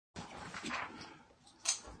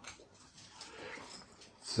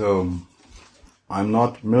So, I'm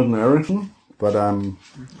not Milton Erickson, but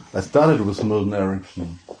I started with Milton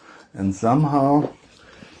Erickson. And somehow,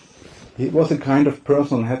 he was a kind of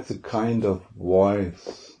person, had the kind of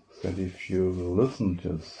voice that if you listen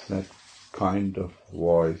to that kind of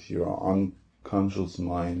voice, your unconscious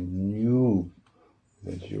mind knew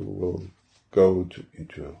that you will go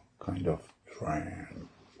into a kind of trance.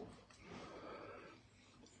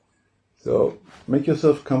 So, make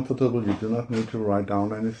yourself comfortable. You do not need to write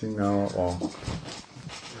down anything now or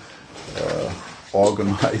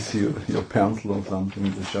organize your pencil or something.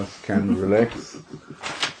 You just can relax.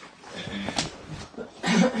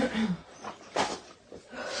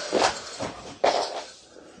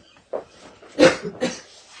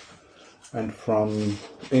 And from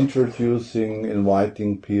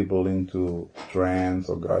inviting people into trance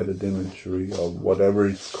or guided imagery or whatever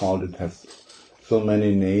it's called, it has so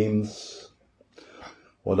many names.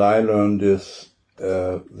 What I learned is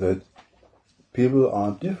that people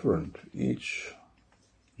are different. Each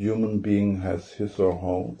human being has his or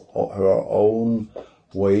her own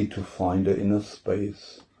way to find an inner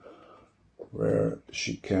space where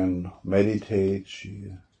she can meditate.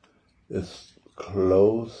 She is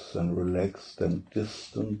close and relaxed and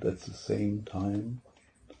distant at the same time,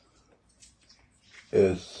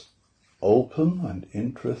 is open and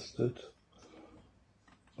interested,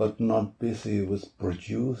 but not busy with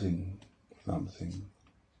producing something.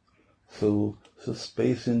 So the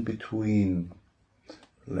space in between,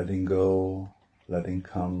 letting go, letting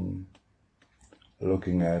come,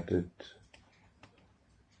 looking at it,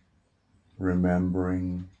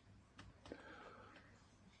 remembering.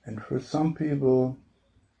 And for some people,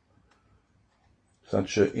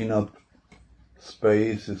 such an inner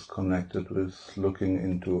space is connected with looking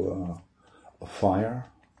into a fire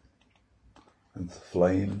and the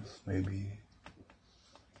flames maybe,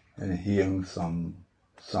 and hearing some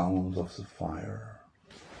sounds of the fire,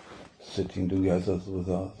 sitting together with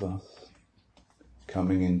others,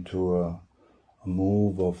 coming into a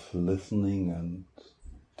move of listening and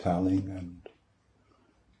telling, and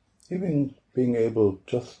even being able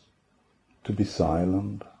just to be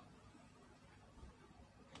silent.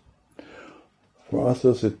 For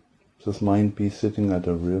others, this might be sitting at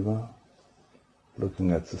a river,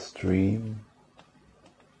 looking at the stream,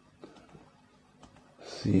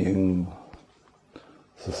 seeing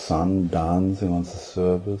the sun dancing on the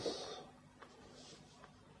surface,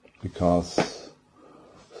 because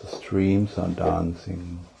the streams are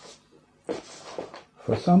dancing.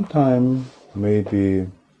 For some time, maybe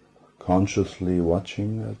consciously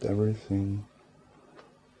watching at everything,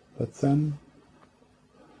 but then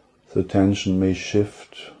the attention may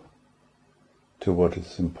shift to what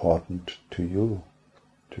is important to you,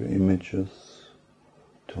 to images,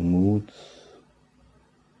 to moods,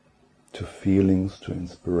 to feelings, to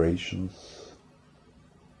inspirations.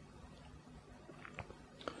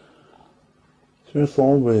 There's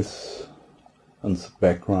always in the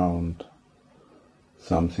background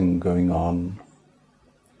something going on.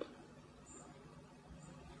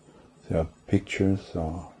 There are pictures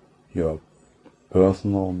or your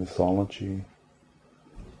personal mythology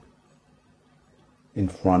in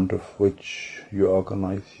front of which you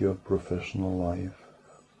organize your professional life.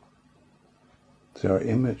 There are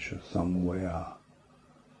images somewhere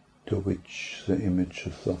to which the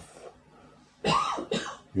images of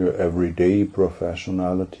your everyday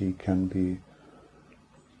professionality can be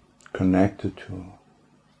connected to,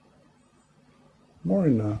 more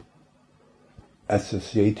in a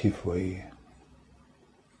associative way,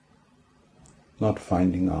 not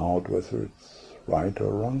finding out whether it's right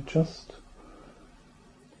or wrong, just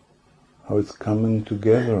how it's coming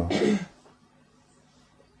together.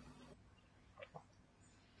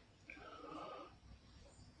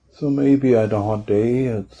 So maybe at a hot day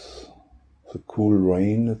it's the cool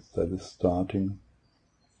rain that is starting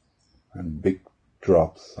and big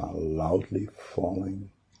drops are loudly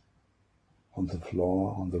falling on the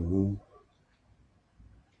floor, on the roof.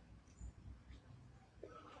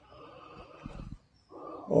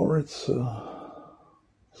 Or it's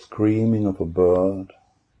screaming of a bird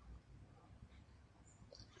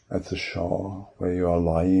at the shore where you are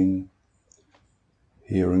lying,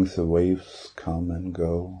 hearing the waves come and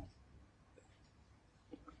go,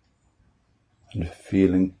 and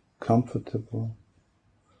feeling comfortable,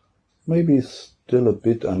 maybe still a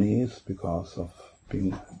bit uneasy because of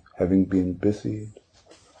having been busy.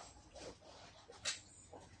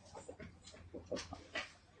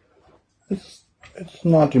 It's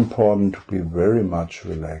not important to be very much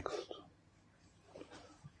relaxed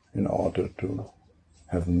in order to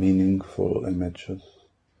have meaningful images.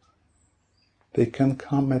 They can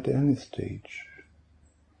come at any stage.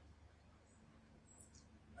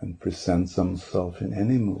 and presents themselves in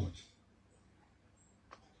any mood.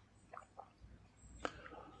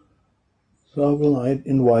 So I will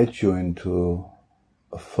invite you into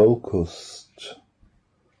a focused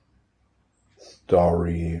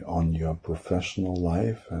story on your professional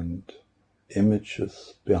life and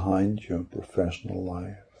images behind your professional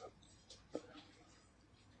life.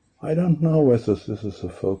 I don't know whether this is a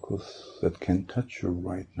focus that can touch you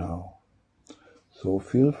right now. So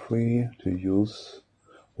feel free to use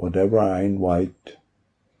whatever I invite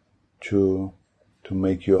to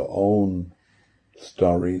make your own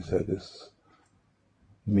story that is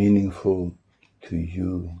meaningful to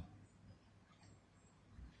you.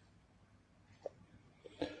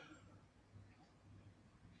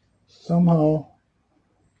 Somehow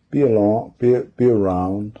be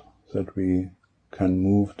around that we can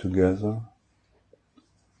move together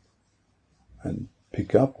and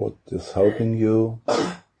pick up what is helping you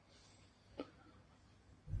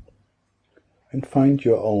and find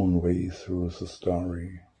your own way through the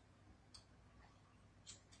story.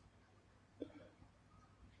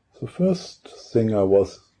 The first thing I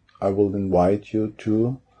will invite you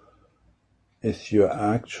to is your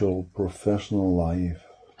actual professional life.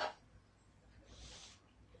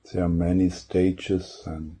 There are many stages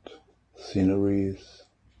and sceneries,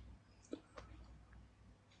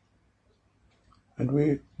 and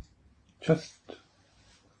we just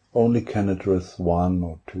only can address one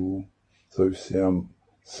or two. So if there are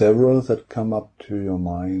several that come up to your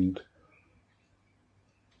mind,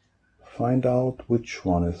 find out which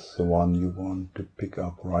one is the one you want to pick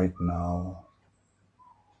up right now.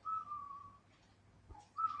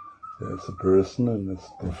 There's a person in this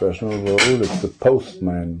professional role, it's the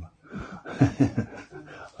postman.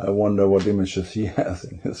 I wonder what images he has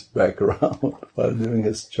in his background while doing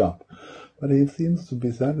his job. But he seems to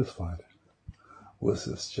be satisfied with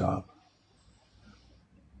his job.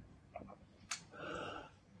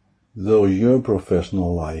 So your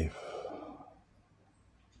professional life,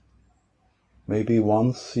 maybe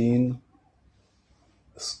one scene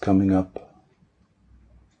is coming up,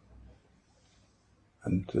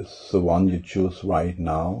 and this is the one you choose right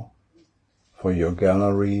now for your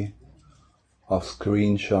gallery of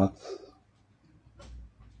screenshots.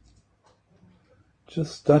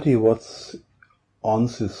 Just study what's on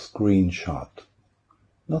this screenshot,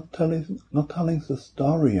 not telling the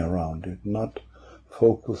story around it, not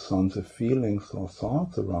focus on the feelings or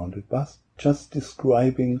thoughts around it, but just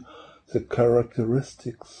describing the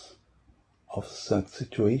characteristics of that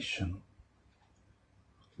situation.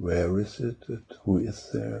 Where is it? Who is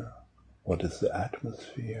there? What is the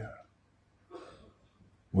atmosphere?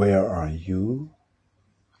 Where are you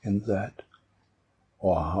in that?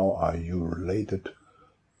 Or how are you related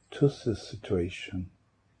to this situation?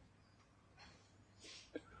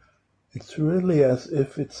 It's really as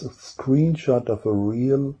if it's a screenshot of a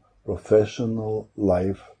real professional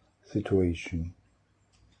life situation.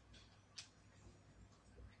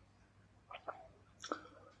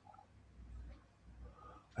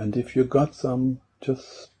 And if you got some,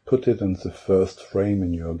 just put it in the first frame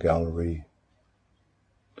in your gallery.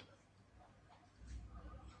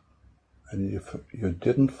 And if you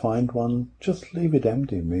didn't find one, just leave it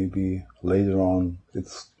empty. Maybe later on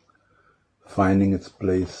it's finding its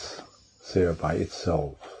place there by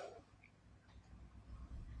itself.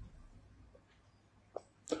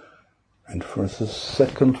 And for the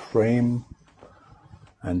second frame,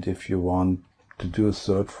 and if you want to do a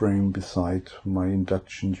third frame beside my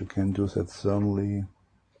induction, you can do that certainly.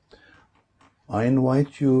 I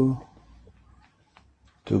invite you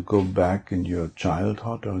to go back in your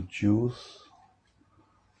childhood or youth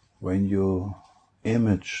when you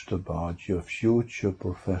imaged about your future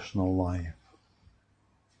professional life.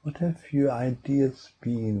 What have your ideas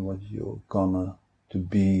been, what you're gonna to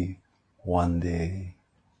be one day?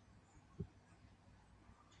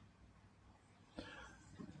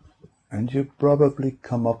 And you probably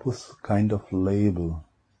come up with a kind of label.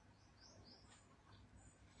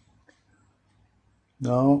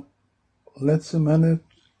 Now, let's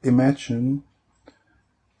imagine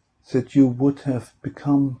that you would have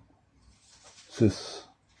become this,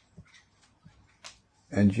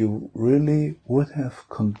 and you really would have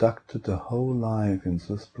conducted a whole life in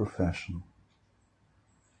this profession.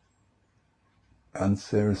 And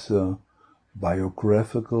there's a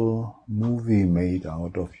biographical movie made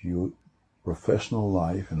out of your professional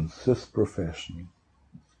life in this profession.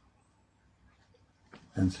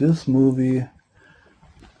 And this movie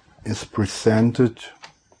is presented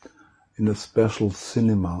in a special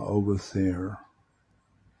cinema over there.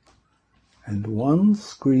 And one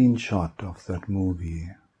screenshot of that movie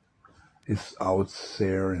is out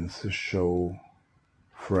there in the show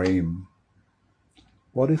frame.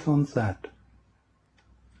 What is on that?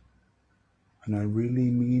 And I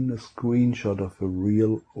really mean a screenshot of a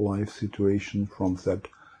real life situation from that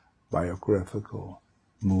biographical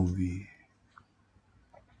movie.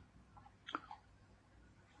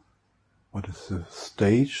 What is the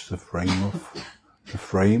stage, the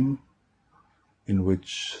frame in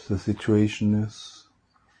which the situation is?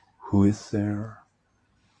 Who is there?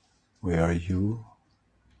 Where are you?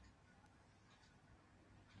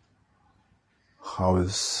 How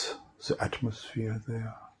is the atmosphere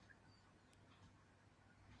there?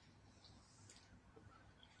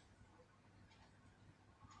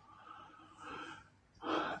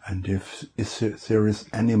 And if there is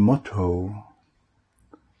any motto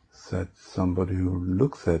that somebody who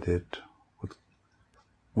looks at it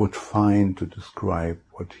would find to describe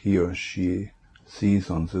what he or she sees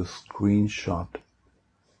on this screenshot,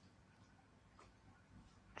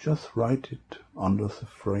 just write it under the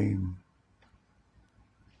frame.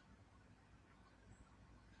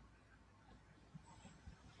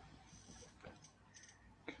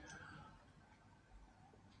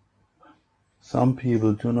 Some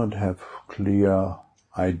people do not have clear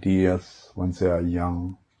ideas when they are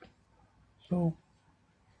young.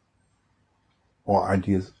 Or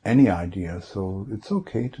ideas, any ideas, so it's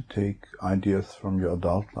okay to take ideas from your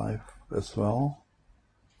adult life as well.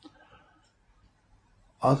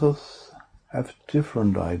 Others have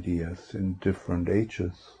different ideas in different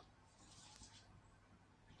ages.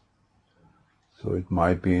 So it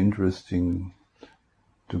might be interesting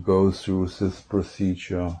to go through this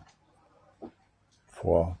procedure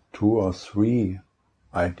for 2 or 3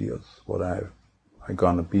 ideas, what I'm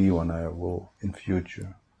gonna be when I will in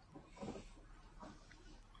future.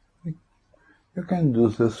 You can do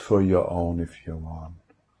this for your own if you want.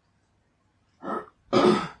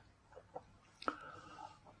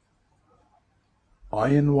 I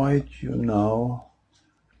invite you now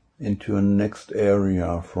into a next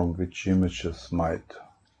area from which images might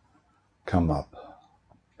come up.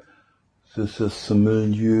 This is the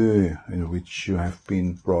milieu in which you have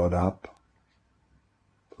been brought up.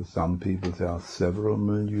 For some people there are several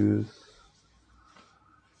milieus.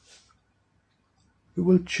 You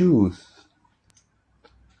will choose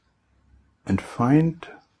and find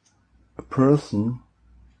a person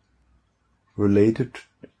related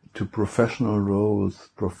to professional roles,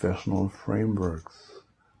 professional frameworks,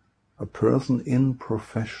 a person in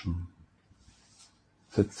profession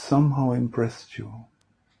that somehow impressed you,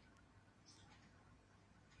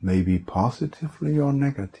 maybe positively or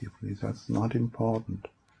negatively, that's not important.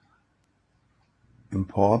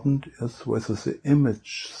 Important is whether the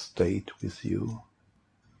image stayed with you.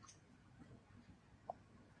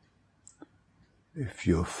 If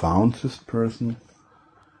you found this person,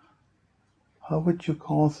 how would you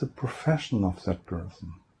call the profession of that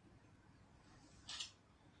person?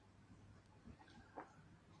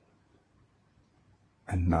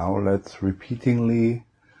 And now let's repeatedly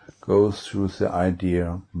go through the idea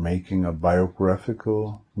of making a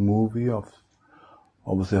biographical movie of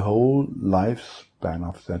the whole lifespan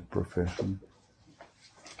of that profession,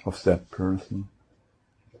 of that person.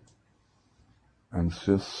 And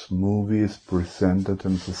this movie is presented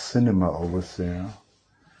in the cinema over there.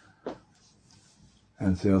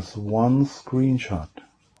 And there's one screenshot.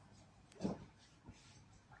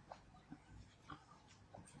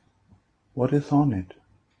 What is on it?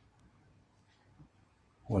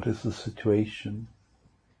 What is the situation?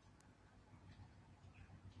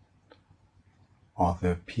 Are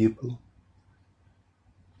there people?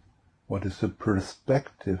 What is the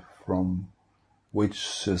perspective from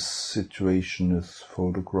which this situation is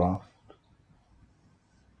photographed?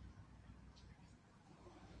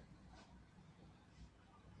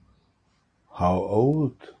 How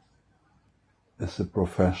old is the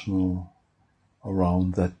professional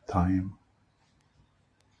around that time?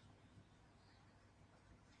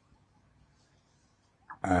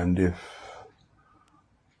 And if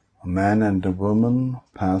a man and a woman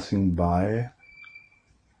passing by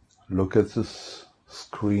look at this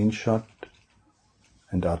screenshot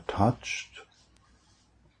and are touched,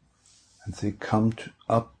 and they come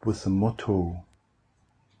up with a motto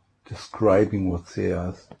describing what they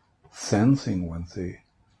are sensing when they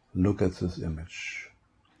look at this image.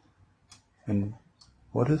 And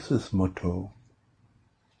what is this motto?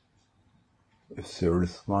 If there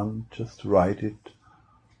is one, just write it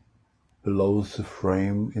below the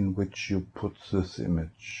frame in which you put this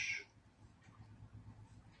image.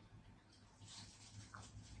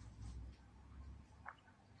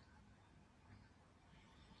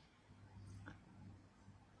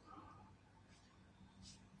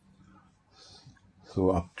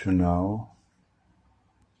 So up to now,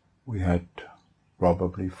 we had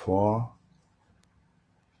probably 4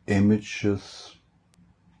 images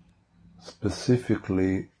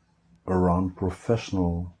specifically around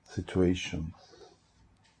professional situations.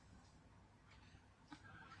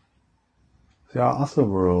 There are other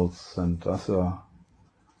worlds and other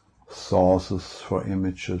sources for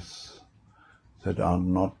images that are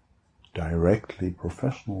not directly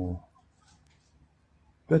professional,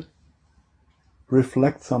 but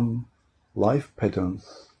reflect some life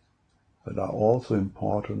patterns that are also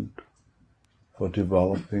important for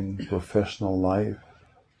developing professional life.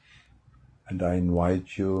 And I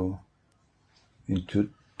invite you into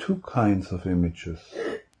 2 kinds of images.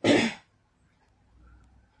 To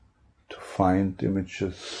find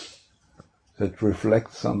images that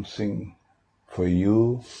reflect something for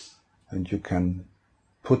you and you can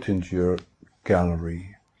put into your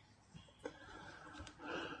gallery.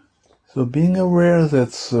 So being aware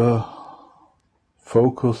that the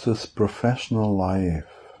focus is professional life.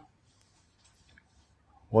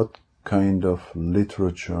 What kind of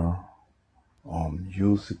literature or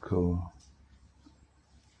musical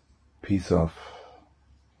piece of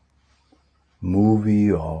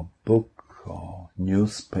movie or book or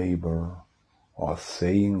newspaper or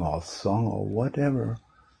saying or song or whatever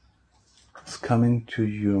is coming to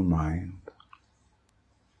your mind.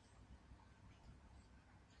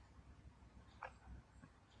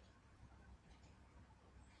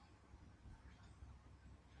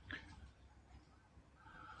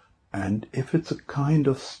 And if it's a kind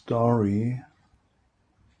of story,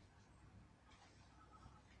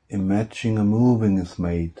 imagine a movie is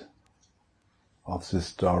made of this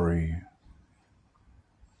story.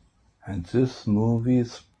 And this movie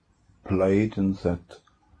is played in that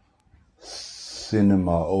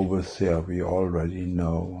cinema over there we already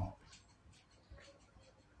know.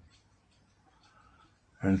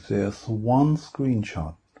 And there's one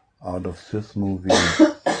screenshot out of this movie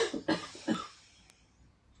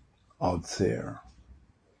out there.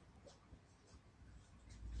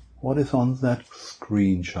 What is on that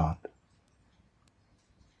screenshot?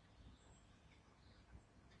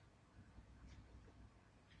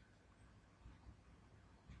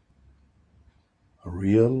 A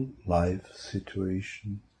real life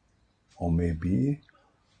situation, or maybe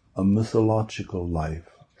a mythological life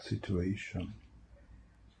situation.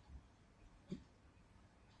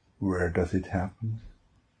 Where does it happen?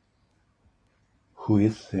 Who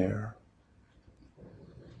is there?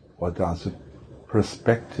 What are the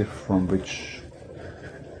perspective from which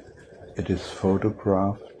it is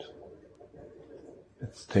photographed,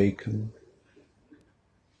 it's taken?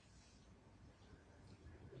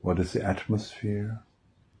 What is the atmosphere?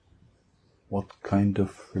 What kind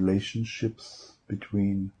of relationships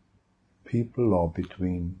between people or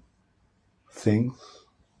between things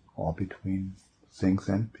or between things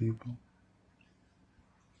and people?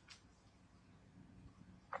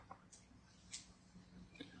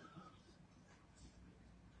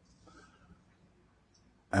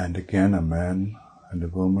 And again, a man and a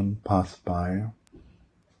woman pass by,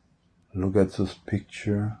 look at this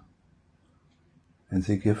picture, and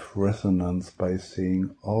they give resonance by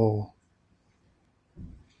saying, oh,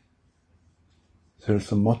 there's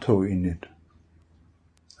a motto in it.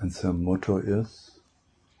 And the motto is,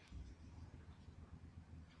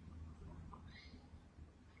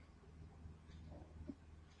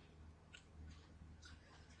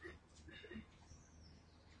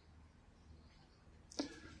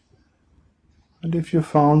 and if you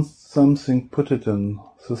found something, put it in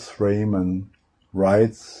this frame and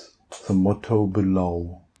write the motto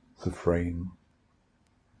below the frame.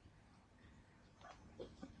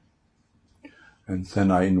 And then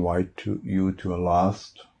I invite you to a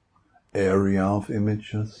last area of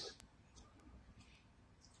images.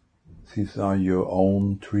 These are your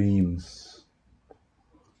own dreams.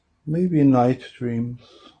 Maybe night dreams,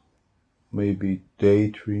 maybe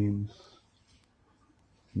daydreams,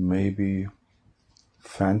 maybe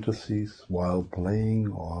fantasies while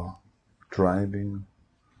playing or driving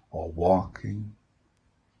or walking.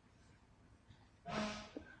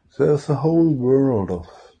 There's a whole world of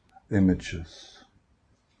images.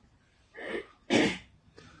 And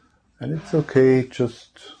it's okay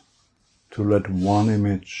just to let one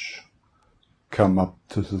image come up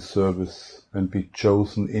to the surface and be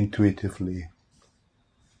chosen intuitively.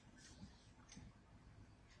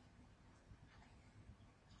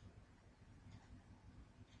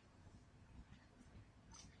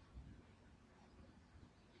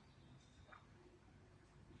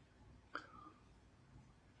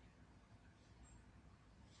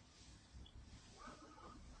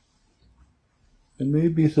 And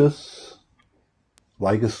maybe this,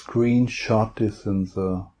 like a screenshot, is in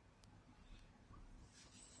the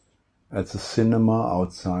at the cinema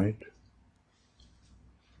outside,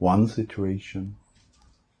 one situation.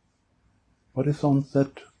 What is on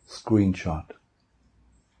that screenshot?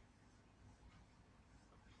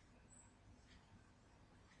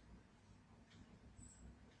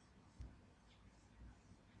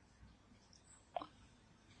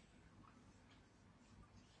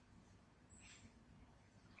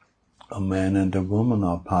 A man and a woman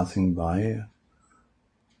are passing by.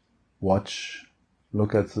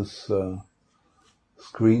 Look at this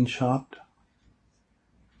screenshot.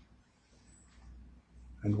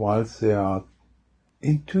 And whilst they are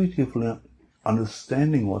intuitively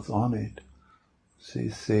understanding what's on it, they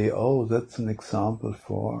say, oh, that's an example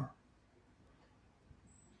for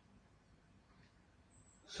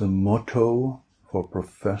the motto for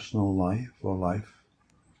professional life or life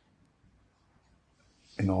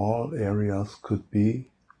in all areas could be.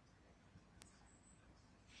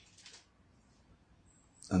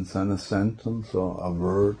 And then a sentence or a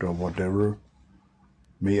word or whatever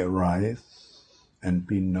may arise and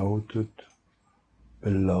be noted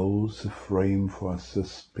below the frame for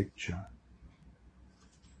this picture.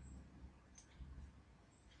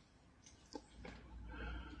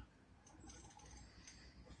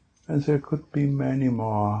 And there could be many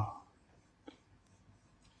more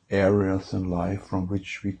areas in life from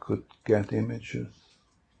which we could get images,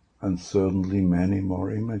 and certainly many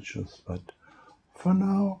more images, but for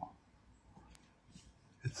now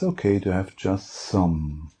it's okay to have just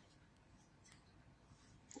some.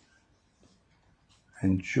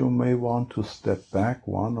 And you may want to step back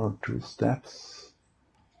 1 or 2 steps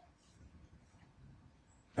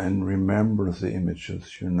and remember the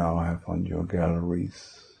images you now have on your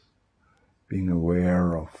galleries, being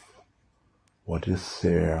aware of what is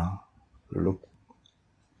there, look,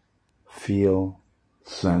 feel,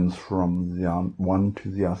 sense from the one to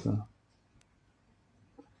the other.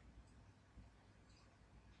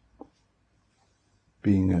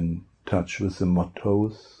 Being in touch with the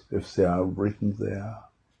mottos, if they are written there.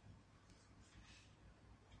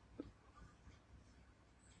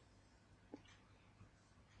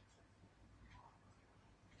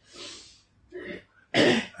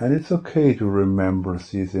 And it's okay to remember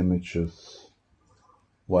these images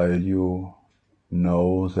while you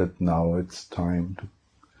know that now it's time to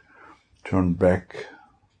turn back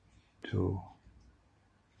to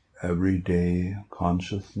everyday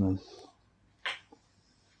consciousness.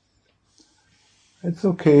 It's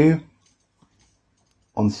okay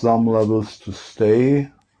on some levels to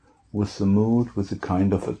stay with the mood, with the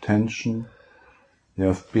kind of attention you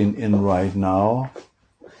have been in right now,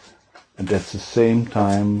 and at the same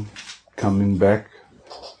time coming back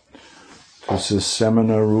to the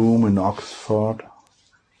seminar room in Oxford.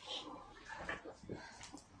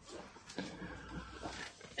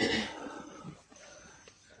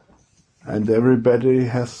 And everybody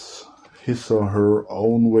has his or her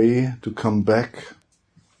own way to come back,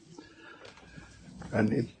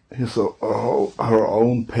 and his or her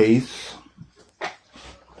own pace.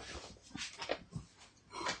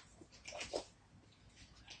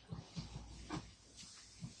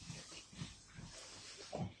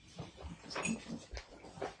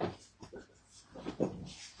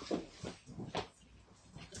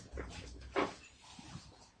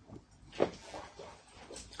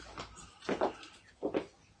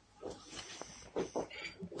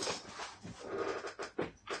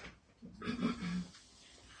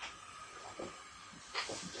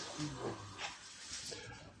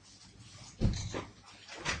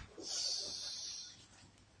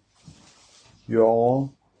 You're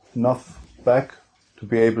all enough back to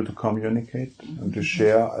be able to communicate and to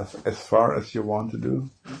share as far as you want to do?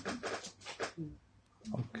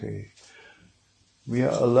 Okay. We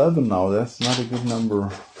are 11 now, that's not a good number.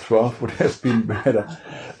 12 would have been better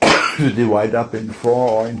to divide up in 4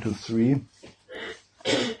 or into 3.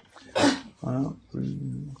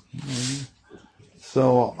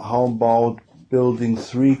 So how about building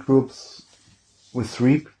 3 groups with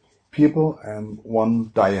 3 people and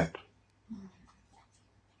 1 diet?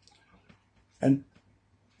 And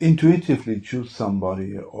intuitively choose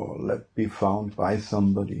somebody or let be found by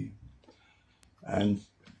somebody and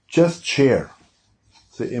just share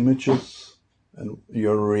the images and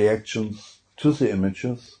your reactions to the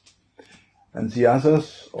images, and the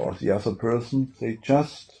others or the other person, they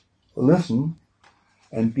just listen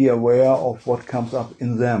and be aware of what comes up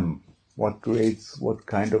in them, what creates what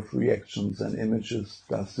kind of reactions and images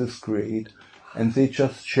does this create, and they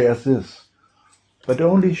just share this. But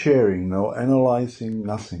only sharing, no analyzing,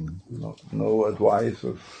 nothing, no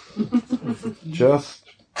advices, just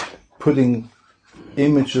putting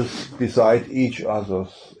images beside each other.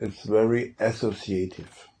 It's very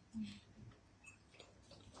associative.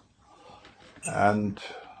 And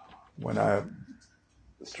when I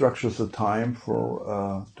structure the time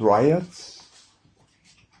for dryads,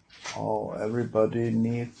 everybody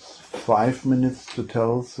needs 5 minutes to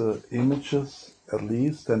tell the images at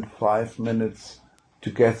least, and 5 minutes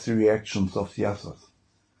to get the reactions of the others.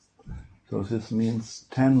 So this means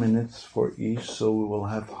 10 minutes for each, so we will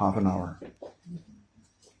have half an hour.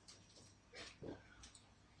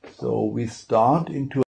 So we start into